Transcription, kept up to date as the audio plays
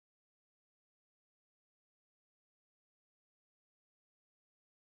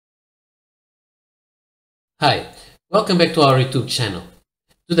Hi, welcome back to our YouTube channel.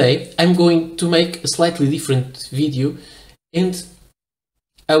 Today I'm going to make a slightly different video and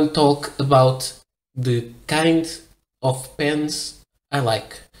I'll talk about the kind of pens I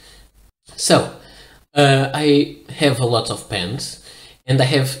like. So, I have a lot of pens and I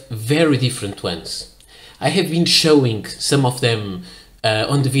have very different ones. I have been showing some of them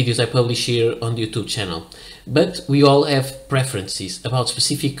on the videos I publish here on the YouTube channel, but we all have preferences about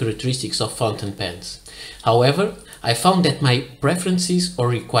specific characteristics of fountain pens. However, I found that my preferences or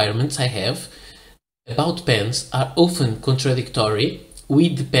requirements I have about pens are often contradictory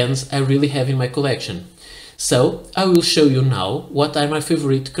with the pens I really have in my collection. So I will show you now what are my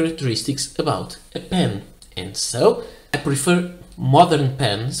favorite characteristics about a pen. And so I prefer modern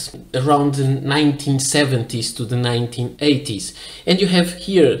pens around the 1970s to the 1980s. And you have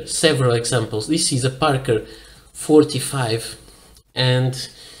here several examples. This is a Parker 45 and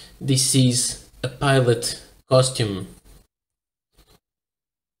this is a pilot costume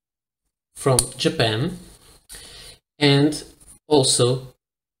from Japan, and also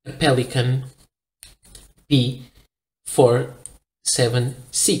a Pelikan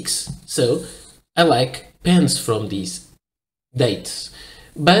P476. So I like pens from these dates,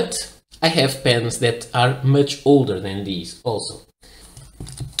 but I have pens that are much older than these also.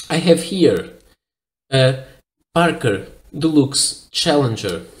 I have here a Parker Deluxe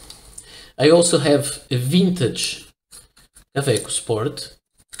Challenger. I also have a vintage Kaweco Sport,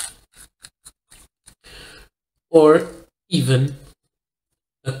 or even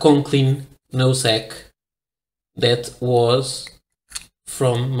a Conklin Nozac that was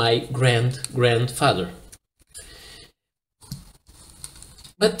from my grandfather.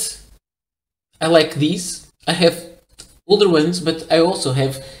 But I like these. I have older ones, but I also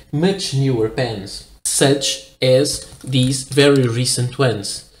have much newer pens, such as these very recent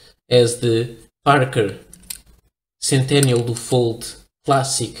ones, as the Parker Centennial Duofold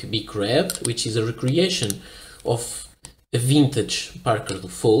Classic Big Red, which is a recreation of a vintage Parker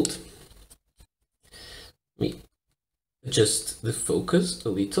Duofold. Let me adjust the focus a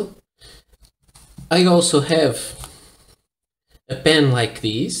little. I also have a pen like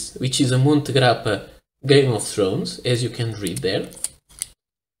this, which is a Montegrappa Game of Thrones, as you can read there,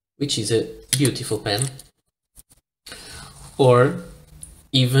 which is a beautiful pen. Or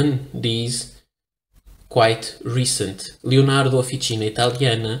even these quite recent Leonardo Officina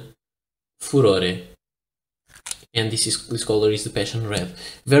Italiana Furore, and this color is the Passion Red.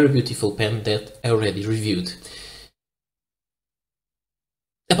 Very beautiful pen that I already reviewed.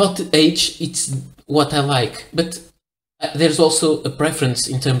 About the age, it's what I like, but there's also a preference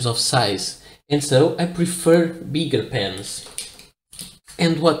in terms of size, and so I prefer bigger pens.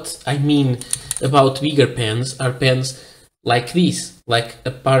 And what I mean about bigger pens are pens like this, like a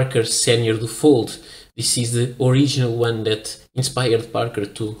Parker Senior Duofold. This is the original one that inspired Parker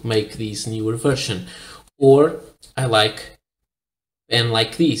to make this newer version. Or I like a pen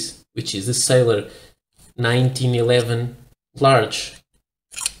like this, which is the Sailor 1911 Large.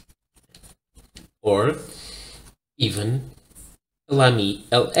 Or even a Lamy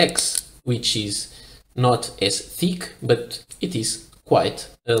Lx, which is not as thick, but it is quite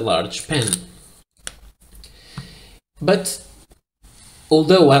a large pen. But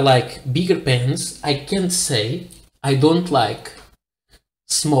although I like bigger pens, I can't say I don't like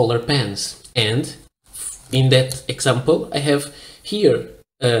smaller pens. And in that example, I have here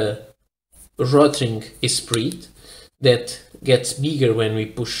a Waterman Expert that gets bigger when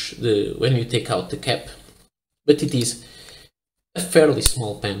we when you take out the cap, but it is a fairly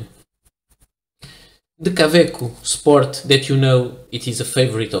small pen. The Kaweco Sport, that you know it is a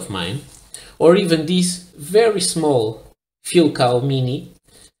favorite of mine, or even this very small Pelikan Mini,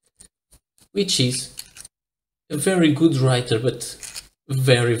 which is a very good writer but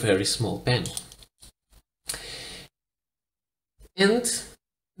very, very small pen. And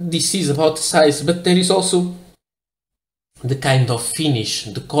this is about the size, but there is also the kind of finish,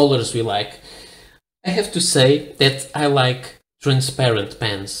 the colors we like. I have to say that I like transparent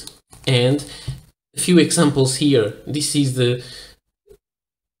pens, and a few examples here. This is the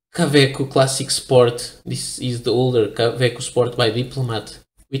Kaweco Classic Sport. This is the older Kaweco Sport by Diplomat,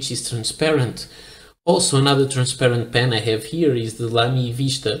 which is transparent. Also another transparent pen I have here is the Lamy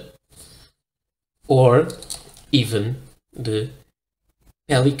Vista, or even the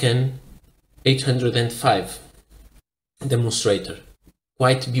Pelikan 805 Demonstrator.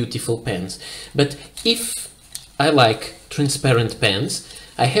 Quite beautiful pens. But if I like transparent pens,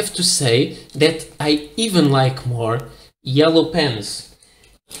 I have to say that I even like more yellow pens.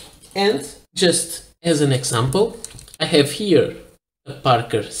 And just as an example, I have here a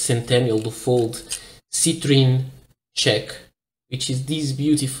Parker Centennial Duofold citrine check, which is this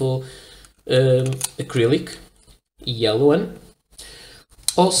beautiful acrylic yellow one.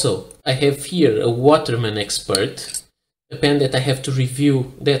 Also, I have here a Waterman Expert, a pen that I have to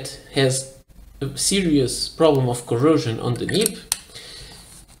review that has a serious problem of corrosion on the nib.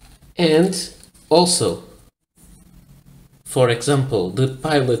 And also, for example, the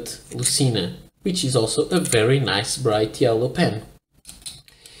Pilot Lucina, which is also a very nice bright yellow pen.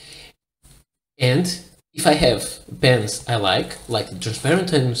 And if I have pens I like the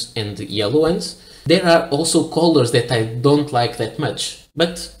transparent ones and the yellow ones, there are also colors that I don't like that much,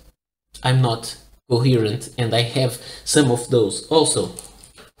 but I'm not coherent and I have some of those also.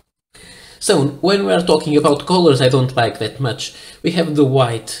 So when we are talking about colors I don't like that much, we have the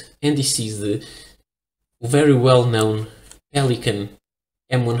white, and this is the very well-known Pelikan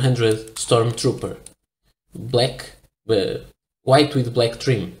M100 Stormtrooper. Black, white with black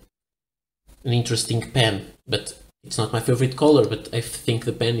trim. An interesting pen, but it's not my favorite color, but I think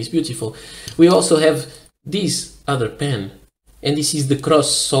the pen is beautiful. We also have this other pen, and this is the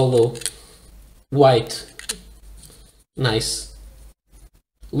Cross Solo white. Nice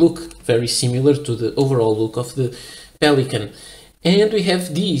look, very similar to the overall look of the Pelikan. And we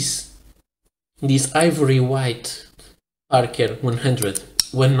have this ivory white Parker 100,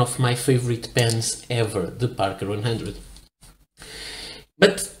 one of my favorite pens ever, the Parker 100.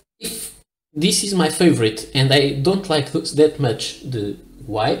 But if this is my favorite and I don't like that much the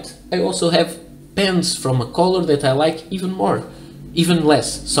white, I also have pens from a color that I like even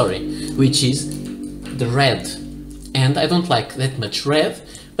less, sorry, which is the red. And I don't like that much red,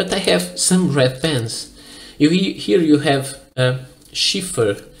 but I have some red pens. Here you have a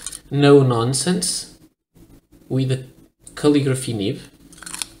Sheaffer NoNonsense with a calligraphy nib,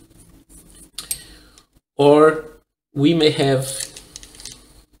 or we may have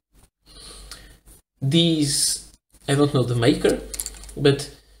these, I don't know the maker,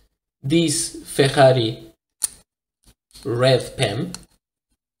 but this Ferrari red pen,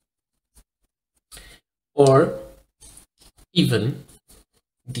 or even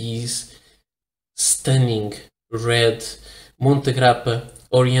these stunning red Montegrappa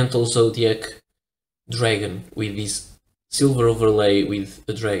Oriental Zodiac dragon with this silver overlay with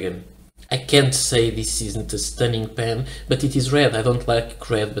a dragon. I can't say this isn't a stunning pen, but it is red. I don't like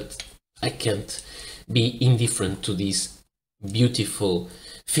red, but I can't be indifferent to this beautiful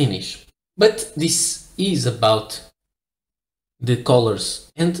finish. But this is about the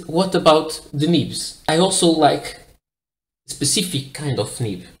colors. And what about the nibs? I also like a specific kind of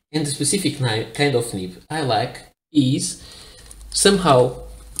nib. And the specific kind of nib I like is somehow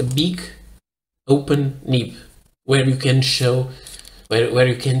a big open nib where you can show, where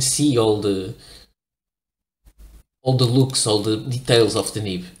you can see all the looks, all the details of the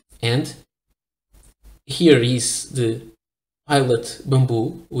nib. And here is the Pilot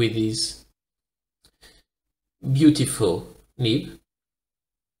Bamboo with this beautiful nib.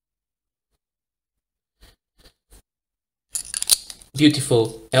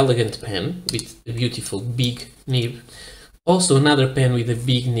 Beautiful, elegant pen with a beautiful big nib. Also another pen with a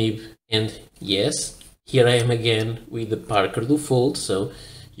big nib, and yes, here I am again with the Parker Duofold, so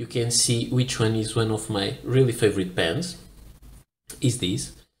you can see which one is one of my really favorite pens. Is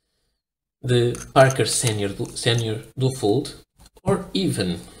this the Parker Senior Duofold, or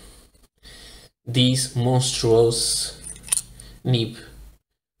even this monstrous nib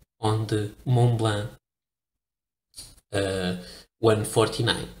on the Montblanc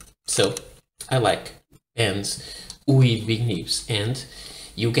 149. So I like pens with big nibs, and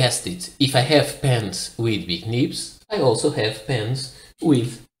you guessed it, if I have pens with big nibs, I also have pens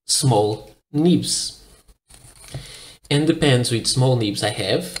with small nibs. And the pens with small nibs I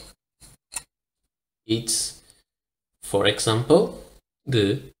have, it's, for example,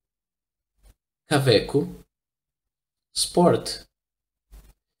 the Kaweco Sport,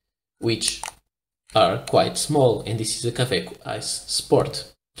 which are quite small, and this is a Kaweco Ice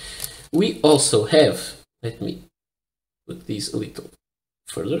Sport. We also have, let me put this a little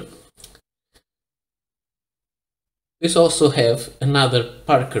further. We also have another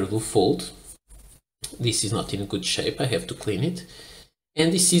Parker Duofold. This is not in good shape, I have to clean it.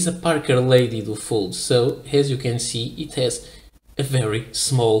 And this is a Parker Lady Duofold, so as you can see it has a very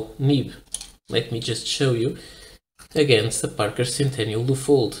small nib. Let me just show you against a Parker Centennial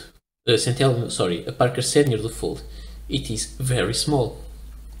Duofold. A Parker Senior Duofold. It is very small.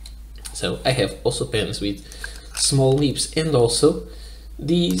 So I have also pens with small nibs, and also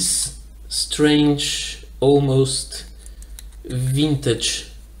these strange, almost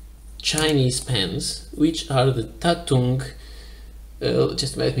vintage Chinese pens, which are the Tung.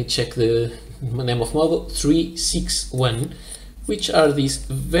 Just let me check the name of model 361, which are these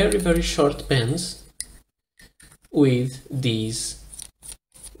very short pens with these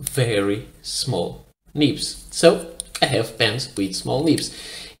very small nibs. So I have pens with small nibs,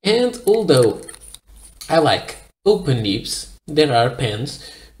 and although I like open nibs, there are pens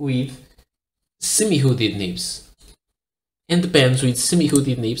with semi-hooded nibs. And the pens with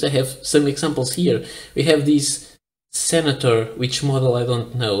semi-hooded nibs, I have some examples here. We have this Senator, which model I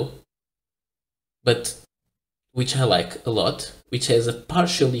don't know, but which I like a lot, which has a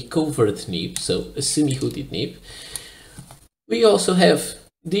partially covered nib, so a semi-hooded nib. We also have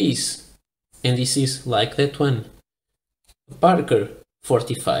this, and this is like that one, a Parker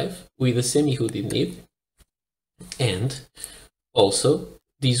 45 with a semi-hooded nib, and also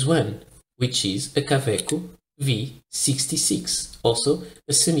this one, which is a Kaweco V66, also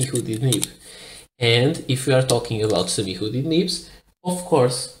a semi-hooded nib. And if we are talking about semi-hooded nibs, of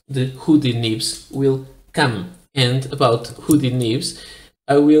course the hooded nibs will come. And about hooded nibs,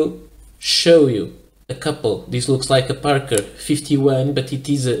 I will show you a couple. This looks like a Parker 51, but it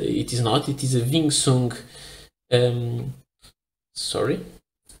is not. It is a Wing Sung. Sorry,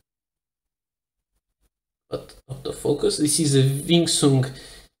 but out of focus. This is a Wing Sung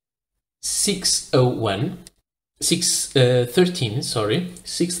 613. Sorry,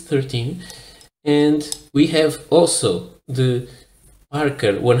 613. And we have also the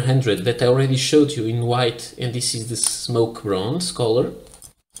Parker 100 that I already showed you in white, and this is the smoke bronze color.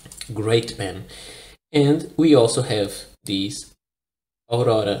 Great pen. And we also have this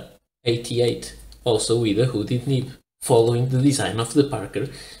Aurora 88, also with a hooded nib, following the design of the Parker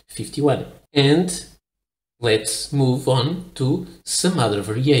 51. And let's move on to some other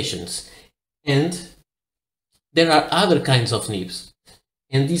variations. And there are other kinds of nibs,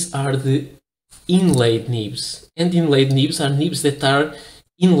 and these are the inlaid nibs. And inlaid nibs are nibs that are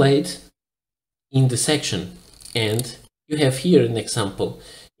inlaid in the section. And you have here an example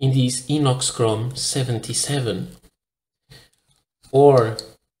in this Inox Chrome 77, or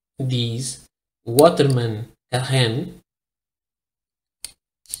these Waterman Carène,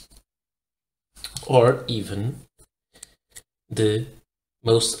 or even the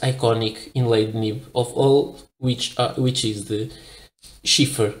most iconic inlaid nib of all, which is the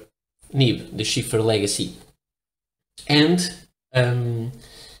Sheaffer nib, the Sheaffer Legacy. And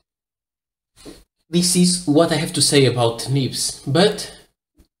this is what I have to say about nibs, but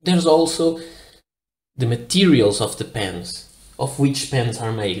there's also the materials of the pens, of which pens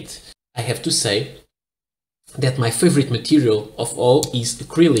are made. I have to say that my favorite material of all is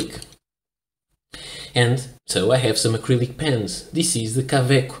acrylic. And so I have some acrylic pens. This is the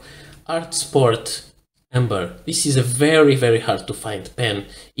Kaweco Sport Amber. This is a very hard to find pen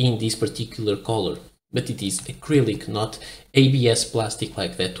in this particular color, but it is acrylic, not ABS plastic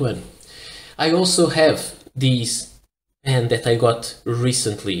like that one. I also have this pen that I got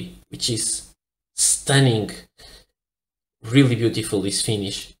recently, which is stunning, really beautiful, this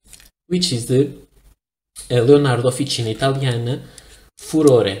finish, which is the Leonardo Officina Italiana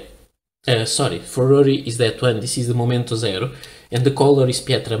Furore. Ferrari is that one. This is the Momento Zero, and the color is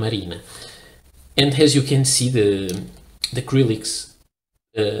Pietra Marina. And as you can see, the acrylics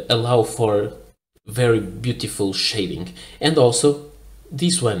allow for very beautiful shading. And also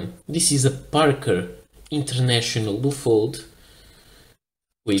this one. This is a Parker International Duofold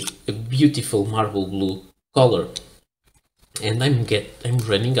with a beautiful marble blue color. And I'm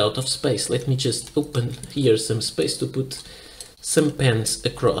running out of space. Let me just open here some space to put some pens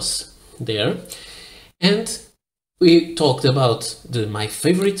across there. And we talked about my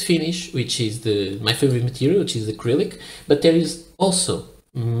favorite finish, which is my favorite material, which is acrylic, but there is also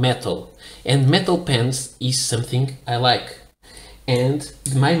metal, and metal pens is something I like. And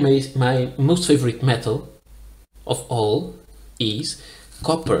my most favorite metal of all is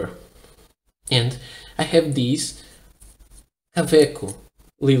copper. And I have this Kaweco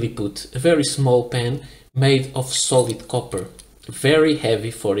Lilliput, a very small pen made of solid copper, very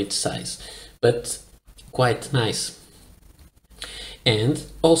heavy for its size, but quite nice. And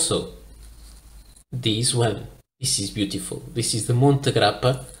also this one, this is beautiful. This is the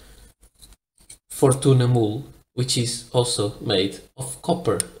Montegrappa Fortuna Mule, which is also made of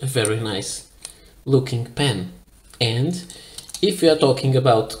copper, a very nice looking pen. And if we are talking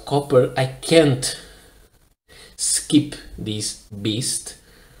about copper, I can't skip this beast,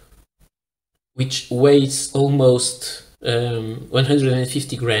 which weighs almost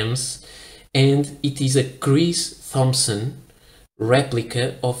 150 grams, and it is a Chris Thompson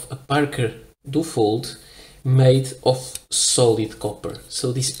replica of a Parker Duofold made of solid copper.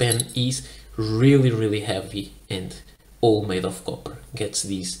 So this pen is really heavy and all made of copper. Gets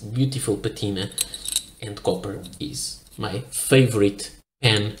this beautiful patina, and copper is my favorite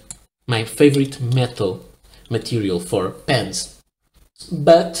pen, my favorite metal material for pens.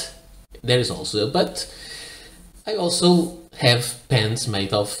 But there is also a but. I also have pens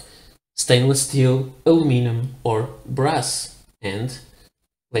made of stainless steel, aluminum or brass, and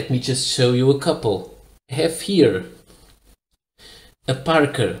let me just show you a couple. I have here a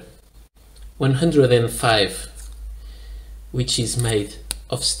Parker 105, which is made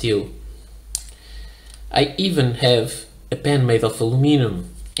of steel. I even have a pen made of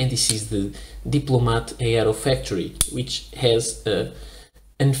aluminum, and this is the Diplomat Aero Factory, which has a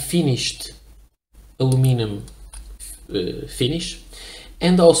unfinished aluminum finish.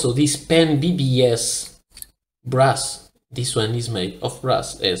 And also this pen BBS brass. This one is made of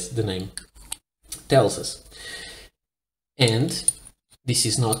brass, as the name tells us. And this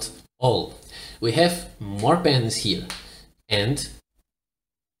is not all. We have more pens here, and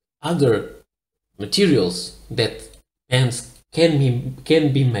other materials that pens can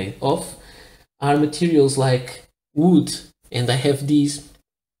be made of are materials like wood, and I have these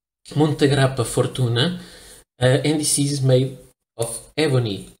Montegrappa Fortuna, and this is made of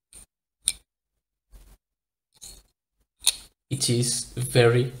ebony. It is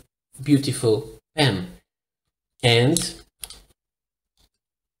very beautiful pen. And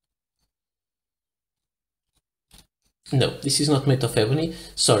no, this is not made of ebony.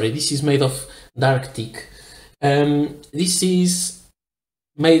 Sorry, this is made of dark teak. This is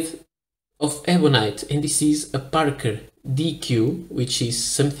made of ebonite, and this is a Parker DQ, which is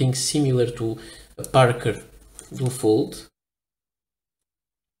something similar to a Parker Duofold.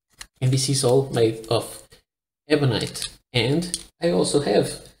 And this is all made of ebonite. And I also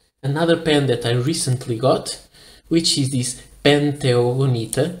have another pen that I recently got, which is this Penteo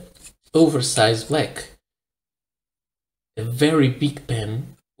Bonita oversized black. A very big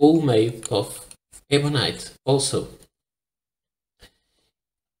pen, all made of ebonite also.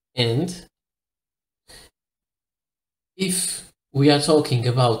 And if we are talking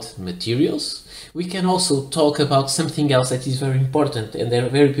about materials, we can also talk about something else that is very important, and there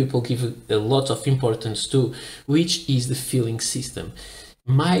very people give a lot of importance to, which is the filling system.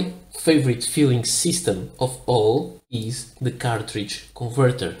 My favorite filling system of all is the cartridge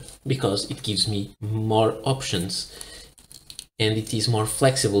converter, because it gives me more options and it is more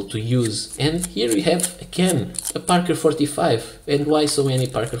flexible to use. And here we have again a Parker 45. And why so many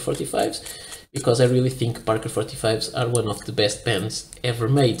Parker 45s? Because I really think Parker 45s are one of the best pens ever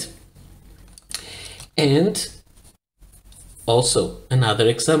made. And also another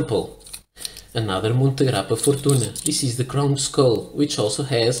example, another Montegrappa Fortuna. This is the Crown Skull, which also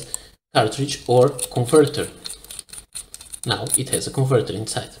has cartridge or converter. Now it has a converter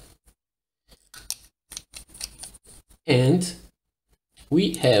inside. And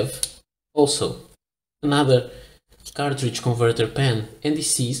we have also another cartridge converter pen, and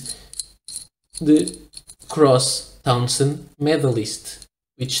this is the Cross Townsend Medalist,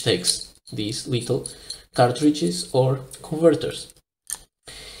 which takes these little cartridges or converters.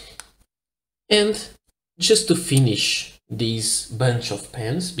 And just to finish this bunch of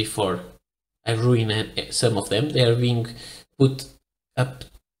pens before I ruin some of them, they are being put up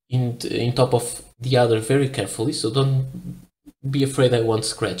in top of the other very carefully, so don't be afraid I won't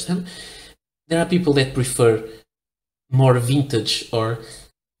scratch them. There are people that prefer more vintage or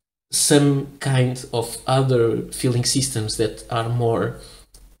some kind of other filling systems that are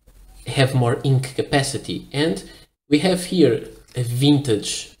have more ink capacity, and we have here a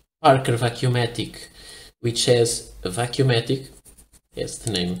vintage Parker Vacumatic, which has a Vacumatic, as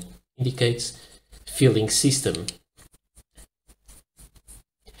the name indicates, filling system.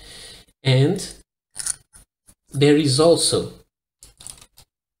 And there is also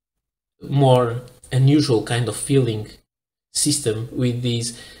more unusual kind of filling system with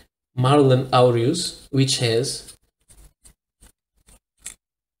these Marlin Aureus, which has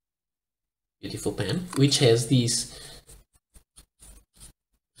beautiful pen, which has this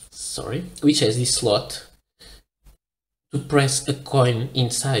slot to press a coin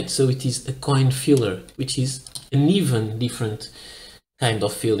inside, so it is a coin filler, which is an even different kind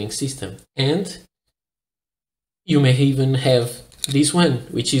of filling system. And you may even have this one,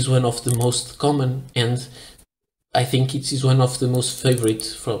 which is one of the most common, and I think it is one of the most favorite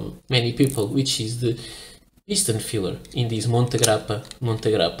from many people, which is the piston filler in this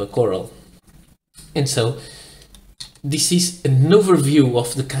Montegrappa Coral. And so this is an overview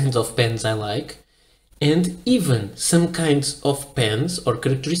of the kinds of pens I like, and even some kinds of pens or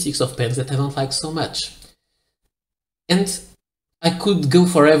characteristics of pens that I don't like so much. And I could go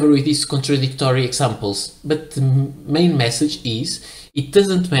forever with these contradictory examples, but the main message is it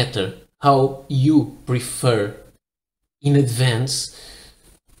doesn't matter how you prefer in advance.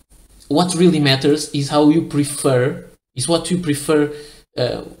 What really matters is how you prefer, is what you prefer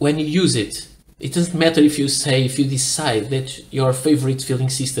when you use it. It doesn't matter if you decide that your favorite filling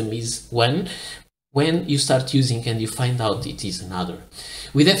system is one, when you start using and you find out it is another.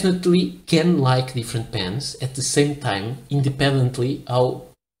 We definitely can like different pens at the same time, independently how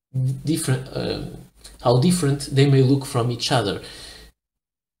different they may look from each other.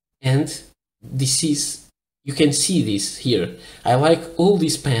 And this is, you can see this here. I like all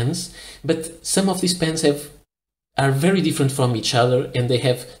these pens, but some of these pens are very different from each other, and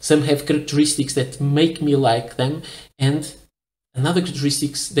some have characteristics that make me like them, and another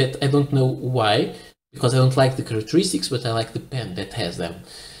characteristics that I don't know why, because I don't like the characteristics, but I like the pen that has them.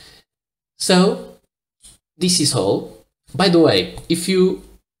 So this is all. By the way, if you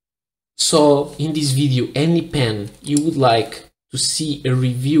saw in this video any pen you would like to see a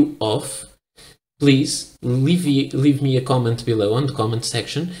review of, please leave me a comment below on the comment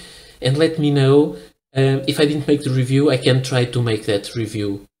section and let me know. If I didn't make the review, I can try to make that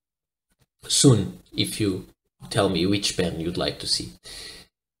review soon if you tell me which pen you'd like to see.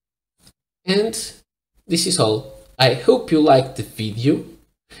 And this is all. I hope you liked the video.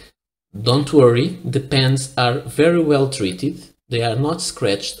 Don't worry, the pens are very well treated. They are not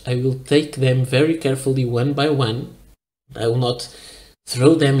scratched. I will take them very carefully one by one. I will not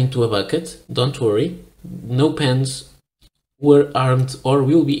throw them into a bucket. Don't worry. No pens were armed or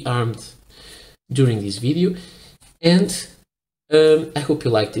will be armed during this video, and I hope you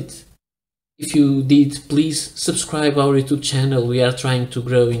liked it. If you did, please subscribe our YouTube channel. We are trying to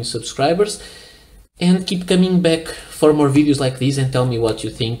grow in subscribers, and keep coming back for more videos like this and tell me what you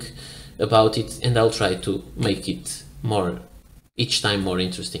think about it, and I'll try to make it each time more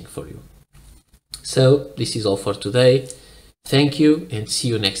interesting for you. So this is all for today. Thank you and see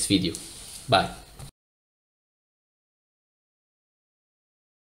you next video. Bye.